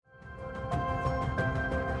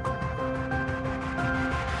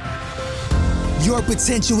Your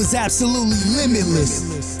potential is absolutely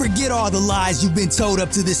limitless. Forget all the lies you've been told up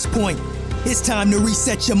to this point. It's time to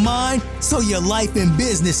reset your mind so your life and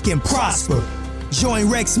business can prosper. Join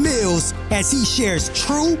Rex Mills as he shares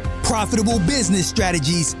true, profitable business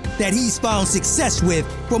strategies that he's found success with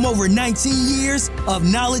from over 19 years of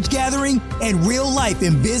knowledge gathering and real life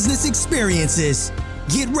and business experiences.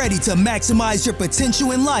 Get ready to maximize your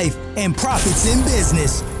potential in life and profits in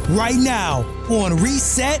business right now on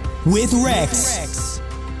Reset with Rex.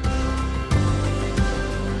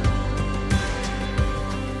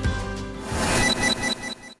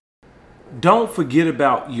 Don't forget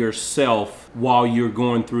about yourself while you're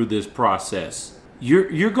going through this process.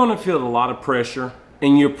 You're going to feel a lot of pressure,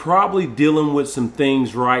 and you're probably dealing with some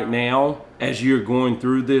things right now as you're going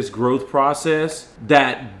through this growth process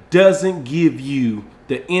that doesn't give you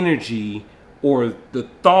the energy or the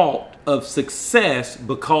thought of success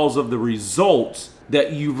because of the results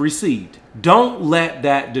that you've received. Don't let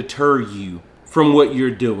that deter you from what you're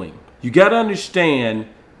doing. You got to understand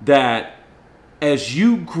that as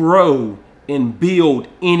you grow and build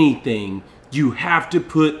anything, you have to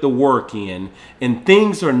put the work in, and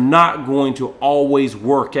things are not going to always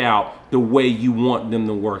work out the way you want them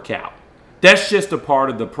to work out. That's just a part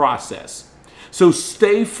of the process. So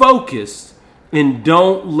stay focused and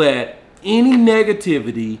don't let any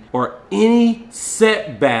negativity or any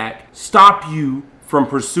setback stop you from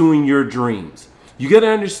pursuing your dreams. You got to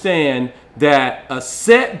understand that a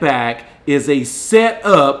setback is a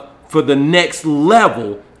setup for the next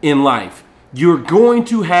level in life. You're going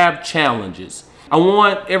to have challenges. I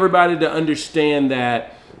want everybody to understand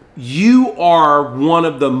that you are one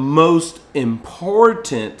of the most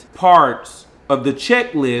important parts of the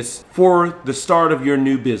checklist for the start of your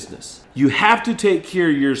new business. You have to take care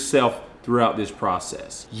of yourself throughout this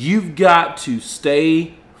process. You've got to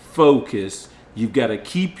stay focused. You've got to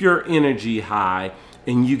keep your energy high,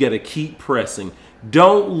 and you got to keep pressing.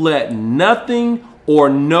 Don't let nothing or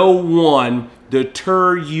no one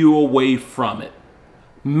deter you away from it.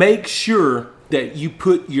 Make sure that you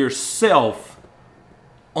put yourself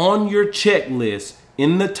on your checklist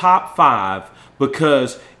in the top 5,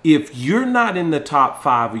 because if you're not in the top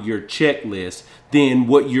 5 of your checklist, then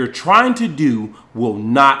what you're trying to do will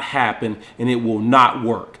not happen and it will not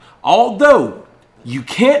work. Although you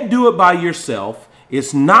can't do it by yourself,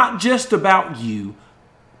 it's not just about you,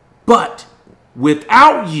 but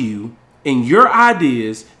without you and your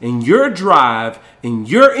ideas and your drive and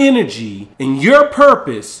your energy and your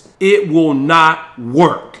purpose, it will not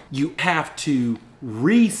work. You have to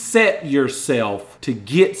reset yourself to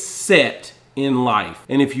get set in life.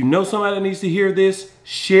 And if you know somebody that needs to hear this,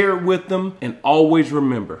 share it with them. And always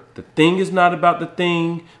remember, the thing is not about the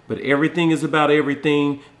thing, but everything is about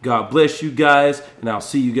everything. God bless you guys, and I'll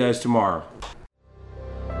see you guys tomorrow.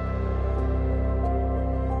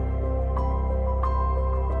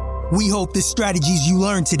 We hope the strategies you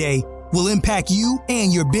learned today will impact you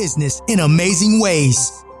and your business in amazing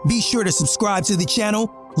ways. Be sure to subscribe to the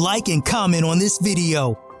channel, like and comment on this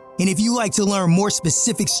video. And if you'd like to learn more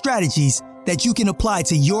specific strategies that you can apply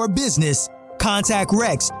to your business, contact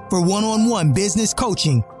Rex for one-on-one business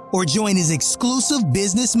coaching or join his exclusive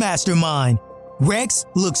business mastermind. Rex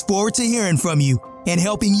looks forward to hearing from you and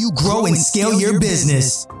helping you grow and scale your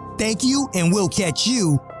business. Thank you, and we'll catch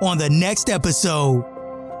you on the next episode.